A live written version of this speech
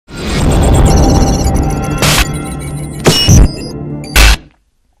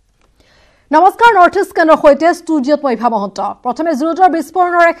নমস্কাৰ north east কেন্দ্ৰৰ সৈতে ষ্টুডিঅ'ত মই ভামহন্ত প্ৰথমে জুৰুতৰ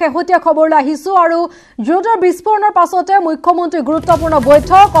বিস্ফোৰণৰ এক শেহতীয়া খবৰলৈ আহিছো আৰু জুৰুতৰ বিস্ফোৰণৰ পাছতে মুখ্যমন্ত্ৰীৰ গুৰুত্বপূৰ্ণ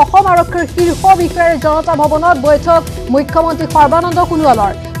বৈঠক অসম আৰক্ষীৰ শীৰ্ষ বিষয়াৰ জনতা ভৱনত বৈঠক মুখ্যমন্ত্ৰী সৰ্বানন্দ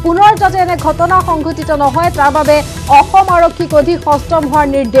সোণোৱালৰ পুনৰ যাতে এনে ঘটনা সংঘটিত নহয় তাৰ বাবে অসম আৰক্ষীক অধিক সষ্টম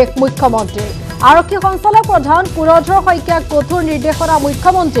হোৱাৰ নিৰ্দেশ মুখ্যমন্ত্ৰীৰ আৰক্ষী সঞ্চালক প্ৰধান পুৰধৰ শইকীয়াক কঠোৰ নিৰ্দেশনা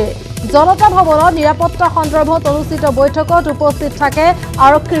মুখ্যমন্ত্ৰীৰ জনতা ভৱনত নিৰাপত্তা সন্দৰ্ভত অনুষ্ঠিত বৈঠকত উপস্থিত থাকে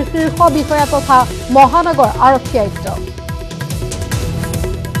আৰক্ষীৰ শীৰ্ষ বিষয়া তথা মহানগৰ আৰক্ষী আয়ুক্ত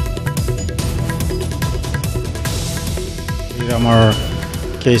আমাৰ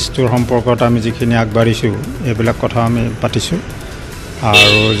কেছটোৰ সম্পৰ্কত আমি যিখিনি আগবাঢ়িছো এইবিলাক কথা আমি পাতিছো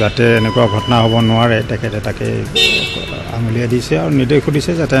আৰু যাতে এনেকুৱা ঘটনা হ'ব নোৱাৰে তাকে আঙুলিয়াই দিছে আৰু নিৰ্দেশ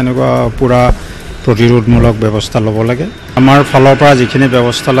দিছে যাতে এনেকুৱা পুৰা প্ৰতিৰোধমূলক ব্যৱস্থা ল'ব লাগে আমাৰ ফালৰ পৰা যিখিনি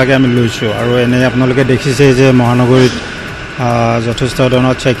ব্যৱস্থা লাগে আমি লৈছো আৰু এনে আপোনালোকে দেখিছে যে মহানগৰীত যথেষ্ট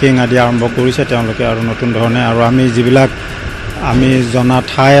ধৰণৰ চেকিং আদি আৰম্ভ কৰিছে তেওঁলোকে আৰু নতুন ধৰণে আৰু আমি যিবিলাক আমি জনা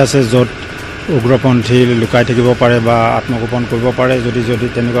ঠাই আছে য'ত উগ্ৰপন্থী লুকাই থাকিব পাৰে বা আত্মগোপন কৰিব পাৰে যদি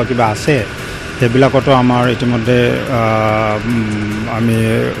তেনেকুৱা কিবা আছে সেইবিলাকতো আমাৰ ইতিমধ্যে আমি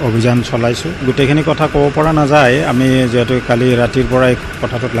অভিযান চলাইছো গোটেইখিনি কথা ক'ব পৰা নাযায় আমি যেহেতু কালি ৰাতিৰ পৰা এই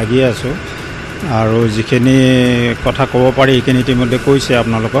কথাটোত লাগিয়ে আছো আৰু যিখিনি কথা ক'ব পাৰি এইখিনি ইতিমধ্যে কৈছে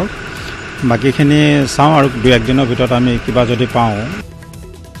আপোনালোকক বাকীখিনি চাওঁ আৰু দুই একদিনৰ ভিতৰত আমি কিবা যদি পাওঁ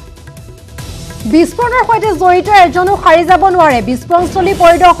বিস্ফোৰণৰ সৈতে জড়িত এজনো সাৰি যাব নোৱাৰে বিস্ফোৰণস্থলী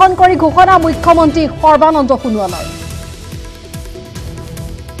পৰিদৰ্শন কৰি ঘোষণা মুখ্যমন্ত্ৰী সৰ্বানন্দ সোণোৱালৰ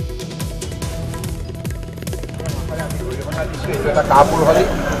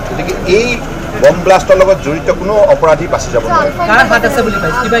বম ব্লাস্টৰ লগত জড়িত কোনো অপৰাধী বাছি যাব নোৱাৰে কাৰ হাত আছে বুলি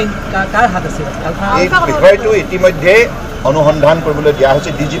পাইছে কিবা কাৰ হাত আছে এই বিষয়টো ইতিমধ্যে অনুসন্ধান কৰিবলৈ দিয়া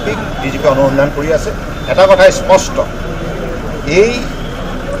হৈছে ডিজিপি অনুসন্ধান কৰি আছে এটা কথা স্পষ্ট এই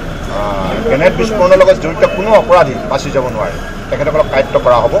গ্ৰেনেড বিস্ফোৰণৰ লগত জড়িত কোনো অপৰাধী বাছি যাব নোৱাৰে তেখেতসকলক কাৰ্য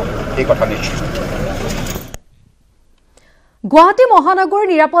কৰা হ'ব এই কথা নিশ্চিত গুৱাহাটী মহানগৰ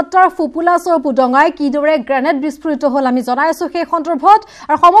নিৰাপত্তাৰ ফুপুলা স্বৰূপ উদঙাই কিদৰে গ্ৰেনেড বিস্ফোৰিত হ'ল আমি জনাই আছো সেই সন্দৰ্ভত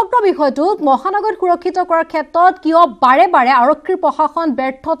আৰু সমগ্ৰ বিষয়টোক মহানগৰ সুৰক্ষিত কৰাৰ ক্ষেত্ৰত কিয় বাৰে বাৰে আৰক্ষীৰ প্ৰশাসন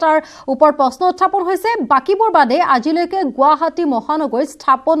ব্যৰ্থতাৰ ওপৰত প্ৰশ্ন উত্থাপন হৈছে বাকিবোৰ বাদে আজিলৈকে গুৱাহাটী মহানগৰীত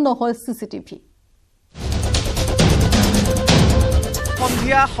স্থাপন নহল চিচিটিভি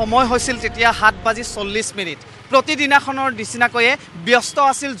সন্ধিয়া সময় হৈছিল তেতিয়া 7:40 প্ৰতিদিনাখনৰ নিচিনাকৈয়ে ব্যস্ত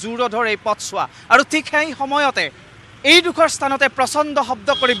আছিল জুৰোধৰ এই পথছোৱা আৰু ঠিক সেই সময়তে এই দুখৰ স্থানতে প্ৰচণ্ড শব্দ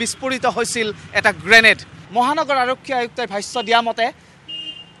কৰি বিস্ফোৰিত হৈছিল এটা গ্ৰেনেড মহানগৰ আৰক্ষী আয়ুক্তই ভাষ্য দিয়া মতে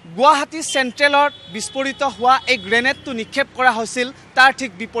গুৱাহাটী চেণ্ট্ৰেলত বিস্ফোৰিত হোৱা এই গ্ৰেনেডটো নিক্ষেপ কৰা হৈছিল তাৰ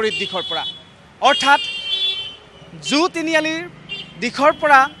ঠিক বিপৰীত দিশৰ পৰা অৰ্থাৎ জু তিনিআলিৰ দিশৰ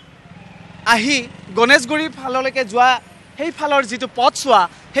পৰা আহি গণেশগুৰিৰ ফাললৈকে যোৱা সেই ফালৰ যিটো পথছোৱা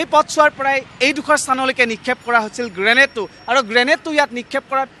সেই পথছোৱাৰ পৰাই এই দুখৰ স্থানলৈকে নিক্ষেপ কৰা হৈছিল গ্ৰেনেডটো আৰু গ্ৰেনেডটো ইয়াত নিক্ষেপ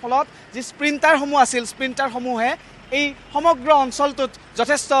কৰাৰ ফলত যি স্প্ৰিণ্টাৰসমূহ আছিল স্প্ৰিণ্টাৰসমূহে এই সমগ্ৰ অঞ্চলটোত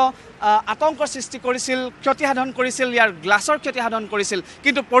যথেষ্ট আতংকৰ সৃষ্টি কৰিছিল ক্ষতিসাধন কৰিছিল ইয়াৰ গ্লাছৰ ক্ষতিসাধন কৰিছিল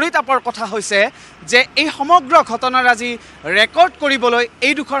কিন্তু পৰিতাপৰ কথা হৈছে যে এই সমগ্ৰ ঘটনাৰাজি ৰেকৰ্ড কৰিবলৈ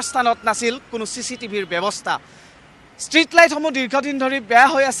এই দুখৰ স্থানত নাছিল কোনো চিচিটিভিৰ ব্যৱস্থা ষ্ট্ৰীট লাইটসমূহ দীৰ্ঘদিন ধৰি বেয়া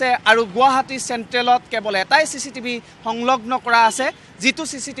হৈ আছে আৰু গুৱাহাটী চেণ্ট্ৰেলত কেৱল এটাই চিচিটিভি সংলগ্ন কৰা আছে যিটো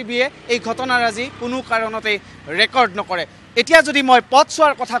চিচিটিভিয়ে এই ঘটনাৰাজি কোনো কাৰণতে ৰেকৰ্ড নকৰে এতিয়া যদি মই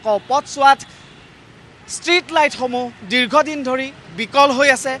পথছোৱাৰ কথা কওঁ পথছোৱাত ষ্ট্ৰীট লাইটসমূহ দীৰ্ঘদিন ধৰি বিকল হৈ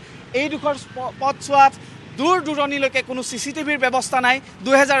আছে এই দুখৰ পথছোৱাত দূৰ দূৰণিলৈকে কোনো চিচিটিভিৰ ব্যৱস্থা নাই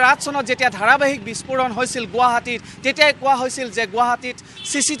 2008 চনত যেতিয়া ধাৰাবাহিক বিস্ফোৰণ হৈছিল গুৱাহাটীত তেতিয়াই কোৱা হৈছিল যে গুৱাহাটীত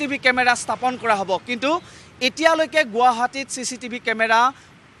চিচিটিভি কেমেৰা স্থাপন কৰা হ'ব কিন্তু এতিয়ালৈকে গুৱাহাটীত চিচিটিভি কেমেৰা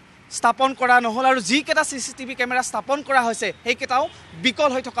স্থাপন কৰা নহ'ল আৰু যিকেইটা চিচিটিভি কেমেৰা স্থাপন কৰা হৈছে সেইকেইটাও বিকল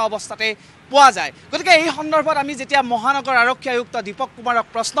হৈ থকা অৱস্থাতে পোৱা যায় গতিকে এই সন্দৰ্ভত আমি যেতিয়া মহানগৰ আৰক্ষী আয়ুক্ত দীপক কুমাৰক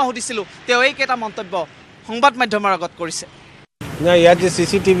প্ৰশ্ন সুধিছিলোঁ তেওঁ এইকেইটা মন্তব্য সংবাদ মাধ্যমৰ আগত কৰিছে না ইয়াত যে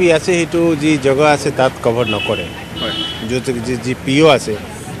চিচিটিভি আছে সেইটো যি জগা আছে তাত কভাৰ নকৰে য'ত যি পিঅ' আছে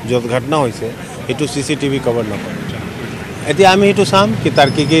য'ত ঘটনা হৈছে সেইটো চিচিটিভি কভাৰ নকৰে এতিয়া আমি সেইটো চাম কি তাৰ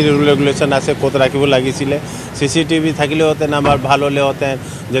কি ৰেগুলেশ্যন আছে ক'ত ৰাখিব লাগিছিলে চিচিটিভি থাকিলেহেঁতেন আমাৰ ভাল হ'লেহেঁতেন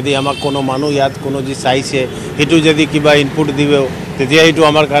যদি আমাক কোনো মানুহ ইয়াত কোনো যি চাইছে সেইটো যদি কিবা ইনপুট দিব তেতিয়া সেইটো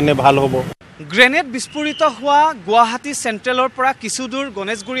আমাৰ কাৰণে ভাল হ'ব গ্ৰেনেড বিস্ফোৰিত হোৱা গুৱাহাটী চেণ্ট্ৰেলৰ পৰা কিছু দূৰ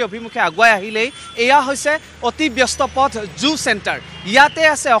গণেশগুৰি অভিমুখে আগুৱাই আহিলেই এয়া হৈছে অতি ব্যস্ত পথ জু চেণ্টাৰ ইয়াতে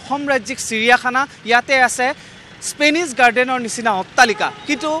আছে অসম ৰাজ্যিক চিৰিয়াখানা ইয়াতে আছে স্পেনিছ গাৰ্ডেনৰ নিচিনা অট্টালিকা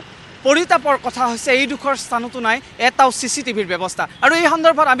কিন্তু পৰিতাপৰ কথা হৈছে এই দুখৰ স্থানতো নাই এটাও চিচিটিভিৰ ব্যৱস্থা আৰু এই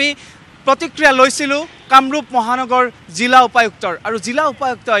সন্দৰ্ভত আমি প্ৰতিক্ৰিয়া লৈছিলোঁ কামৰূপ মহানগৰ জিলা উপায়ুক্তৰ আৰু জিলা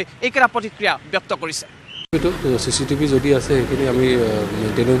উপায়ুক্তই এইকেইটা প্ৰতিক্ৰিয়া ব্যক্ত কৰিছে CCTV যদি আছে সেইখিনি আমি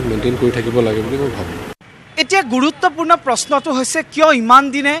মেইনটেইন কৰি থাকিব লাগে বুলি মই ভাবোঁ। এতিয়া গুৰুত্বপূৰ্ণ প্ৰশ্নটো হৈছে কিয় ইমান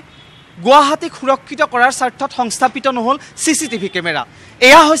দিনে গুৱাহাটীক সুৰক্ষিত কৰাৰ স্বাৰ্থত সংস্থাপিত নহ'ল CCTV কেমেৰা।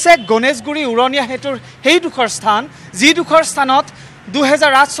 এয়া হৈছে গণেশগুৰি উৰণীয়া সেতুৰ সেইডোখৰ স্থান, যিডোখৰ স্থানত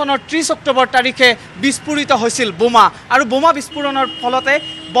 2008 চনৰ 30 অক্টোবৰ তাৰিখে বিস্ফোৰিত হৈছিল বোমা, আৰু বোমা বিস্ফোৰণৰ ফলতে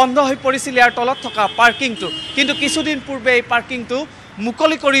বন্ধ হৈ পৰিছিল ইয়াৰ তলত থকা পাৰ্কিংটো। কিন্তু কিছুদিন পূৰ্বে এই পাৰ্কিংটো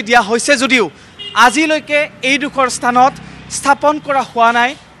মুকলি কৰি দিয়া হৈছে যদিও আজিলৈকে এইডোখৰ স্থানত স্থাপন কৰা হোৱা নাই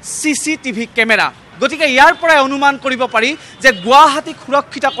CCTV কেমেৰা। গতিকে ইয়াৰ পৰাই অনুমান কৰিব পাৰি যে গুৱাহাটীক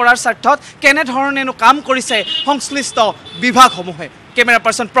সুৰক্ষিত কৰাৰ স্বাৰ্থত কেনেধৰণেনো কাম কৰিছে সংশ্লিষ্ট বিভাগসমূহে। কেমেৰা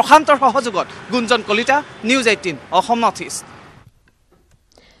পাৰ্চন প্ৰশান্তৰ সহযোগত গুঞ্জন Kalita, News 18 Assam north east.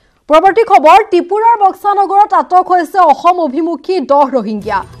 পৰৱৰ্তী খবৰ, ত্ৰিপুৰাৰ বক্সানগৰত আটক হৈছে অসম অভিমুখী 10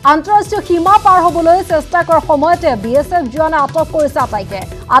 ৰোহিংগীয়া। আন্তঃৰাষ্ট্ৰীয় সীমা পাৰ হ'বলৈ চেষ্টা কৰাৰ সময়তে BSF জোৱানে আটক কৰিছে আটাইকে।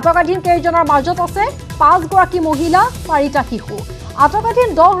 আটকাধীন কেইজনৰ মাজত আছে 5 গৰাকী মহিলা, 4টা শিশু। আটকাধীন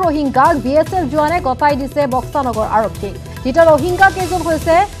 10 ৰোহিংগাক BSF জোৱানে গতাই দিছে বক্সানগৰ আৰক্ষীক। ধৃত ৰোহিংগা কেইজন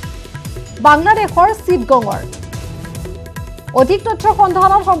হৈছে বাংলাদেশৰ চিটগঙৰ। অধিক তথ্যৰ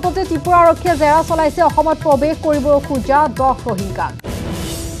সন্ধানত সম্প্ৰতি ত্ৰিপুৰা আৰক্ষীয়ে জেৰা চলাইছে অসমত প্ৰৱেশ কৰিব খোজা 10 ৰোহিংগাক।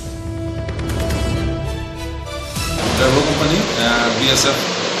 ড্রাইভার কোম্পানি BSF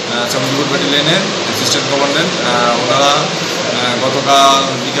সামুদ্রিক ব্যাটালিয়নের অ্যাসিস্ট্যান্ট কমান্ডেন্ট ওনারা গতকাল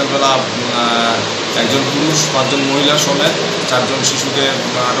বিকেলবেলা একজন পুরুষ 5 জন মহিলা সমেত 4 জন শিশুকে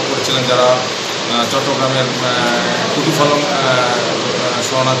আটক করেছিলেন, যারা চট্টগ্রামের কুটিফলং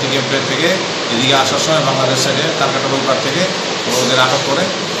শরণার্থী ক্যাম্পের থেকে এদিকে আসার সময় বাংলাদেশ সাইডে কালকাটা রোডঘাট থেকে ওদের আটক করে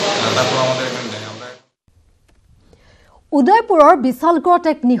তারপর আমাদের এখানে নেয়। উদয়পুৰৰ বিশালগড়ত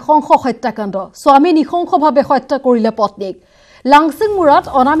এক নিশংস হত্যাকাণ্ড। স্বামী নিশংসভাৱে হত্যা কৰিলে পত্নীক। লাংচিংমুৰত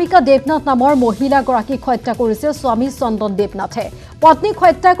অনামিকা দেৱনাথ নামৰ মহিলাগৰাকীক হত্যা কৰিছে স্বামী চন্দন দেৱনাথে। পত্নীক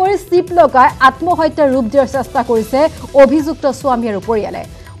হত্যা কৰি চিপ লগাই আত্মহত্যাৰ ৰূপ দিয়াৰ চেষ্টা কৰিছে অভিযুক্ত স্বামী আৰু পৰিয়ালে।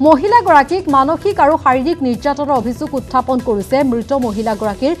 মহিলাগৰাকীক মানসিক আৰু শাৰীৰিক নিৰ্যাতনৰ অভিযোগ উত্থাপন কৰিছে মৃত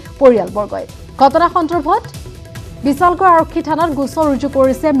মহিলাগৰাকীৰ পৰিয়ালবৰ্গই। ঘটনা সন্দৰ্ভত বিশালগড় আৰক্ষী থানাত গোচৰ ৰুজু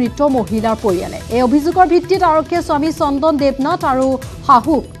কৰিছে মৃত মহিলাৰ পৰিয়ালে। এই অভিযোগৰ ভিত্তিত আৰক্ষীয়ে স্বামী চন্দন দেৱনাথ আৰু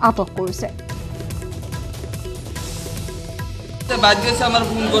শাহুক আটক কৰিছে। আমার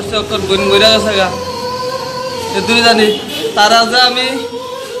ফোন করছে বোন মরা গেছে গা তুই জানি তারা যে আমি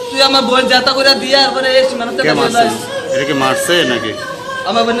তুই আমার বোন যাতা করে দিয়ে আর পরে এই সীমানাতে এটাকে মারছে নাকি?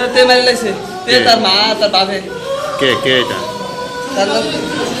 আমার বোনের তে মারি লাইছে তে তার মা তার বাপে কে কে এটা তার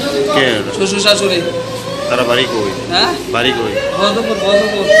কে শ্বশুর শাশুড়ি। তারা বাড়ি কই? হ্যাঁ বাড়ি কই? বদপুর।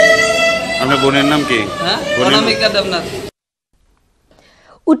 আপনার বোনের নাম কি? হ্যাঁ অনামিকা দেবনাথ।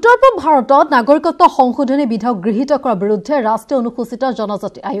 উত্তৰ পূব ভাৰতত নাগৰিকত্ব সংশোধনী বিধেয়ক গৃহীত কৰাৰ বিৰুদ্ধে ৰাষ্ট্ৰীয় অনুসূচিত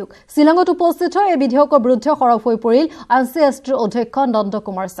জনজাতি আয়োগ শ্বিলঙত উপস্থিত হৈ এই বিধেয়কৰ বিৰুদ্ধে সৰব হৈ পৰিল NCSTৰ অধ্যক্ষ নন্দ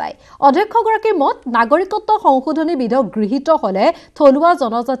কুমাৰ চাই। অধ্যক্ষগৰাকীৰ মত, নাগৰিকত্ব সংশোধনী বিধেয়ক গৃহীত হলে থলুৱা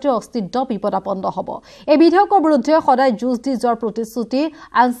জনজাতিৰ অস্তিত্ব বিপদাপন্ন হ'ব। এই বিধেয়কৰ বিৰুদ্ধে সদায় যুঁজ দি যোৱাৰ প্ৰতিশ্ৰুতি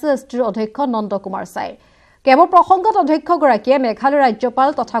NCSTৰ অধ্যক্ষ নন্দ কুমাৰ চাই। কেৱল প্ৰসংগত অধ্যক্ষগৰাকীয়ে মেঘালয় ৰাজ্যপাল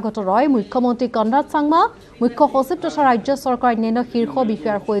তথাগত ৰয়, মুখ্যমন্ত্ৰী কনৰাড চাংমা, মুখ্য সচিব তথা ৰাজ্য চৰকাৰৰ অন্যান্য শীৰ্ষ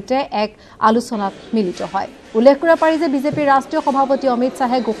বিষয়াৰ সৈতে এক আলোচনাত মিলিত হয়। উল্লেখ কৰিব পাৰি যে বিজেপিৰ ৰাষ্ট্ৰীয় সভাপতি অমিত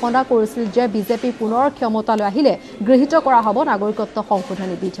শ্বাহে ঘোষণা কৰিছিল যে বিজেপি পুনৰ ক্ষমতালৈ আহিলে গৃহীত কৰা হ'ব নাগৰিকত্ব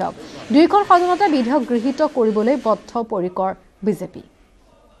সংশোধনী বিধেয়ক। দুয়োখন সদনতে বিধেয়ক গৃহীত কৰিবলৈ বদ্ধপৰিকৰ বিজেপি।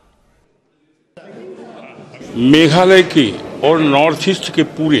 मेघालय के और नॉर्थ ईस्ट के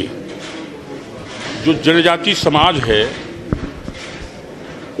पूरे जो जनजाति समाज है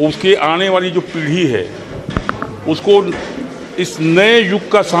उसके आने वाली जो पीढ़ी है उसको इस नए युग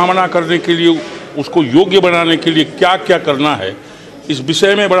का सामना करने के लिए, उसको योग्य बनाने के लिए क्या क्या करना है, इस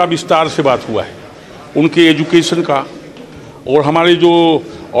विषय में बड़ा विस्तार से बात हुआ है। उनके एजुकेशन का और हमारे जो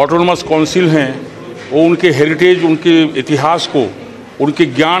ऑटोनोमस काउंसिल हैं वो उनके हेरिटेज, उनके इतिहास को, उनके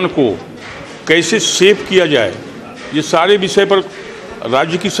ज्ञान को कैसे सेव किया जाए, ये सारे विषय पर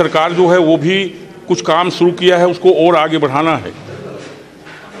राज्य की सरकार जो है वो भी कुछ काम शुरू किया है, उसको और आगे बढ़ाना है।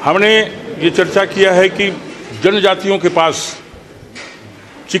 हमने ये चर्चा किया है कि जनजातियों के पास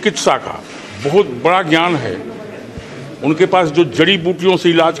चिकित्सा का बहुत बड़ा ज्ञान है, उनके पास जो जड़ी बूटियों से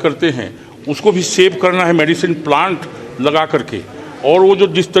इलाज करते हैं उसको भी सेव करना है, मेडिसिन प्लांट लगा करके, और वो जो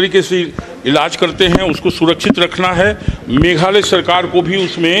जिस तरीके से इलाज करते हैं उसको सुरक्षित रखना है। मेघालय सरकार को भी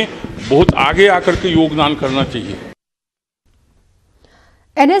उसमें बहुत आगे आकर के योगदान करना चाहिए।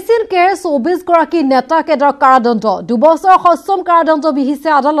 NSL কেৰ 24 গৰাকী নেতা কেডৰ কাৰাদণ্ড 2 বছৰ সশ্ৰম কাৰাদণ্ড বিহিছে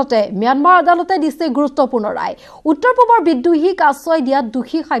আদালতে। ম্যানমাৰ আদালতে দিছে গুৰুত্বপূৰ্ণ ৰায়। উত্তৰ পূবৰ বিদ্ৰোহীক আশ্ৰয় দিয়াত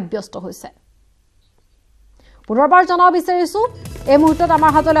দোষী সাব্যস্ত হৈছে। পুনৰবাৰ জনাব বিচাৰিছো এই মুহূৰ্তত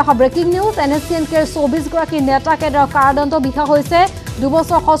আমাৰ হাতলৈ অহা ব্ৰেকিং নিউজ NSCNKৰ 24 গৰাকী নেতা কেডাৰৰ কাৰাদণ্ড বিহা হৈছে 2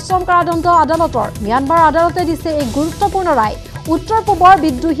 বছৰ সশ্ৰম কাৰাদণ্ড আদালতৰ ম্যানমাৰ আদালতে দিছে এই গুৰুত্বপূৰ্ণ ৰায় উত্তৰ পূবৰ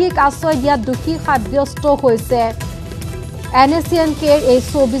বিদ্ৰোহীক আশ্ৰয় দিয়াত দোষী সাব্যস্ত হৈছে NSCNKৰ এই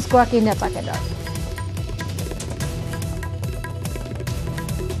 24 গৰাকী নেতা কেডাৰ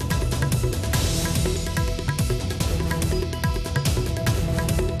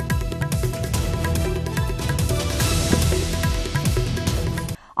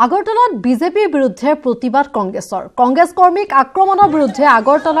আগৰতলাত বিজেপিৰ বিৰুদ্ধে প্ৰতিবাদ কংগ্ৰেছ কৰ্মীক আক্ৰমণৰ বিৰুদ্ধে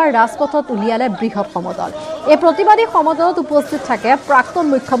আগৰতলাৰ ৰাজপথত উলিয়ালে বৃহৎ সমদল এই প্ৰতিবাদী সমদলত উপস্থিত থাকে প্ৰাক্তন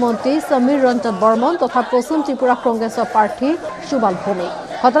মুখ্যমন্ত্ৰী সমীৰ ৰঞ্জন বৰ্মন তথা পশ্চিম ত্ৰিপুৰা কংগ্ৰেছৰ প্ৰাৰ্থী সুবল ভৌমিক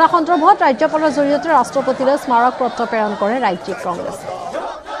ঘটনা সন্দৰ্ভত ৰাজ্যপালৰ জৰিয়তে ৰাষ্ট্ৰপতিলৈ স্মাৰক পত্ৰ প্ৰেৰণ কৰে ৰাজ্যিক কংগ্ৰেছ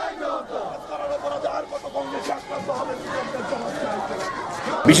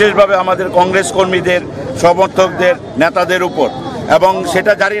বিশেষভাবে আমাদের কংগ্রেস কর্মীদের সমর্থকদের নেতাদের উপর এবং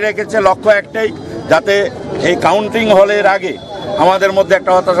সেটা জারি রেখেছে লক্ষ্য একটাই যাতে এই কাউন্টিং হলের আগে আমাদের মধ্যে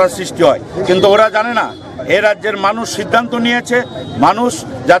একটা হতাশার সৃষ্টি হয় কিন্তু ওরা জানে না এই রাজ্যের মানুষ সিদ্ধান্ত নিয়েছে মানুষ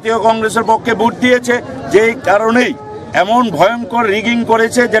জাতীয় কংগ্রেসের পক্ষে ভোট দিয়েছে যেই কারণেই এমন ভয়ঙ্কর রিগিং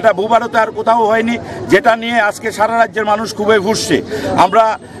করেছে যেটা ভূভারতে আর কোথাও হয়নি যেটা নিয়ে আজকে সারা রাজ্যের মানুষ খুবই ফুঁসছে আমরা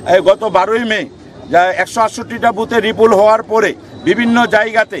গত 12ই মে 168টা বুথে রিপুল হওয়ার পরে বিভিন্ন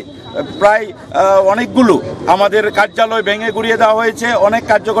জায়গাতে প্রায় অনেকগুলো আমাদের কার্যালয় ভেঙে গুড়িয়ে দেওয়া হয়েছে অনেক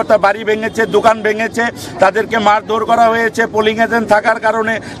কার্যকর্তা বাড়ি ভেঙেছে দোকান ভেঙেছে তাদেরকে মারধর করা হয়েছে পোলিং এজেন্ট থাকার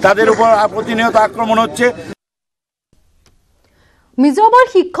কারণে তাদের উপর প্রতিনিয়ত আক্রমণ হচ্ছে মিজোৰামৰ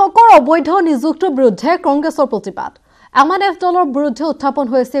শিক্ষকৰ অবৈধ নিযুক্তিৰ বিৰুদ্ধে কংগ্ৰেছৰ প্ৰতিবাদ MNF দলৰ বিৰুদ্ধে উত্থাপন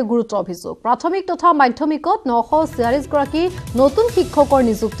হৈছে গুৰুতৰ অভিযোগ প্ৰাথমিক তথা মাধ্যমিকত 946 গৰাকী নতুন শিক্ষকৰ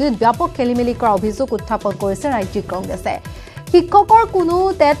নিযুক্তিত ব্যাপক খেলিমেলি কৰা অভিযোগ উত্থাপন কৰিছে ৰাজ্যিক কংগ্ৰেছে শিক্ষকৰ কোনো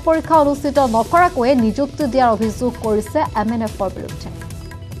টেট পৰীক্ষা অনুষ্ঠিত নকৰাকৈ নিযুক্তি দিয়াৰ অভিযোগ কৰিছে MNFৰ বিৰুদ্ধে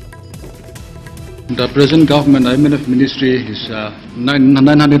The present government MNF ministry is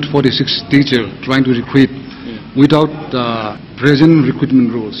 946 teachers trying to recruit without present recruitment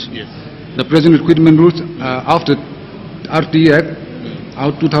rules. Yes. The present recruitment rules after RT Act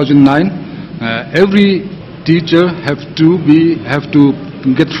out 2009, every teacher have to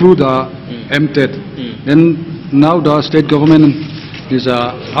get through the MTET. And now the state government is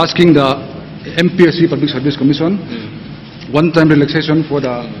asking the MPSC Public Service Commission one-time relaxation for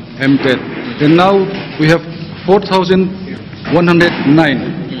the MTET. And now we have 4,109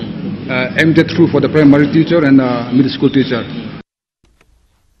 MTET through for the primary teacher and middle school teacher.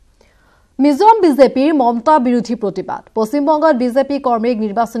 Mizoram বিজেপিৰ মমতা বিৰোধী প্ৰতিবাদ পশ্চিমবংগত BJP কৰ্মীক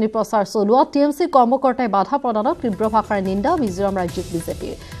নিৰ্বাচনী প্ৰচাৰ চলোৱা TMC কৰ্মকৰ্তাই বাধা প্ৰদানক তীব্ৰ ভাষাৰে নিন্দা মিজোৰাম ৰাজ্যিক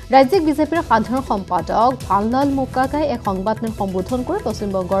বিজেপিৰ সাধাৰণ সম্পাদক ভানলাল মুকাগাই এক সংবাদমেল সম্বোধন কৰি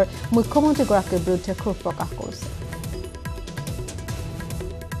পশ্চিমবংগৰ মুখ্যমন্ত্ৰীগৰাকীৰ বিৰুদ্ধে ক্ষোভ প্ৰকাশ কৰিছে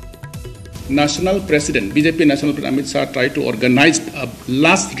National President, BJP National President Amit Shah tried to organize a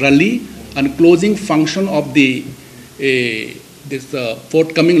last rally and closing function of this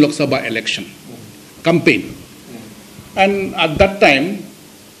forthcoming Lok Sabha election campaign. And at that time,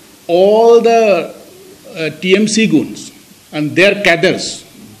 all the TMC goons and their cadres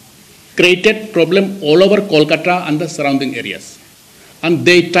created problem all over Kolkata and the surrounding areas. And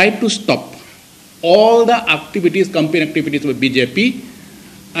they tried to stop all the activities, campaign activities of BJP.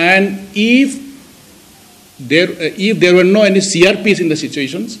 And if there were no any CRPs in the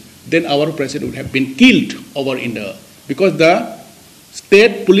situations, then our president would have been killed over in the because the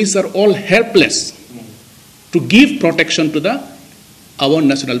state police are all helpless to give protection to our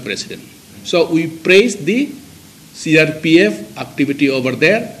national president. So we praise the CRPF activity over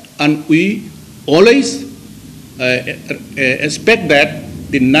there, and we always expect that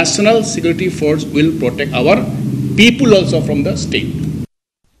the national security force will protect our people also from the state.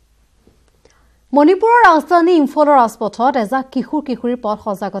 মণিপুৰৰ ৰাজধানী ইম্ফলৰ ৰাজপথত এজাক কিশোৰীৰ পথ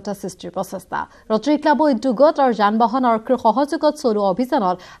সজাগতা সৃষ্টিৰ প্ৰচেষ্টা ৰটৰী ক্লাবৰ উদ্যোগত আৰু যান-বাহন আৰক্ষীৰ সহযোগত চলোৱা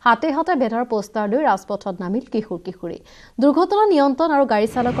অভিযানত হাতে হাতে বেনাৰ পোষ্টাৰ লৈ ৰাজপথত নামিল কিশোৰী দুৰ্ঘটনা নিয়ন্ত্ৰণ আৰু গাড়ী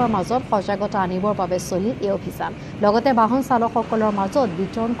চালকৰ মাজত সজাগতা আনিবৰ বাবে চলিল এই অভিযান লগতে বাহন চালকসকলৰ মাজত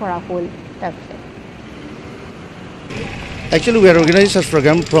বিতৰণ কৰা হ'ল পেম্পলেট Actually, we are organizing such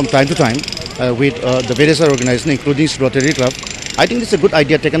program from time to time with the various organizations, including Rotary Club. I think it's a good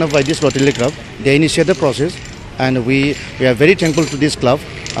idea taken up by this Rotary Club. They initiate the process, and we are very thankful to this club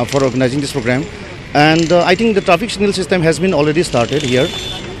for organizing this program. And I think the traffic signal system has been already started here,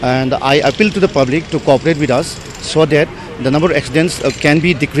 and I appeal to the public to cooperate with us so that the number of accidents can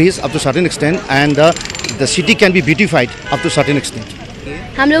be decreased up to a certain extent, and the city can be beautified up to a certain extent.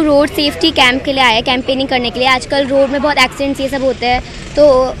 हम लोग road safety camp के लिए आए हैं campaigning करने के लिए आजकल road में बहुत एक्सीडेंट्स ये सब होते हैं तो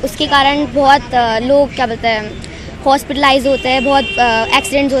उसके कारण बहुत लोग क्या बोलते हैं हॉस्पिटलाइज होते हैं, बहुत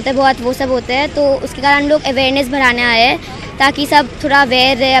एक्सीडेंट्स होते हैं, बहुत वो सब होते हैं। तो उसके कारण हम लोग अवेयरनेस बढ़ाने आए हैं ताकि सब थोड़ा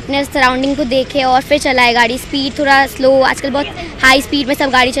अवेयर रहे, अपने सराउंडिंग को देखे और फिर चलाए गाड़ी। स्पीड थोड़ा स्लो, आजकल बहुत हाई स्पीड में सब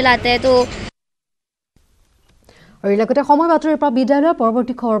गाड़ी चलाते हैं। तो और इलाकते समय बातरिৰ পৰা বিদায় লৈ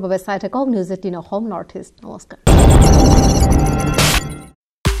পৰৱৰ্তী খবৰৰ বাবে চাই থাকক নিউজ 18 অসম নৰ্থ ইষ্ট। নমস্কাৰ।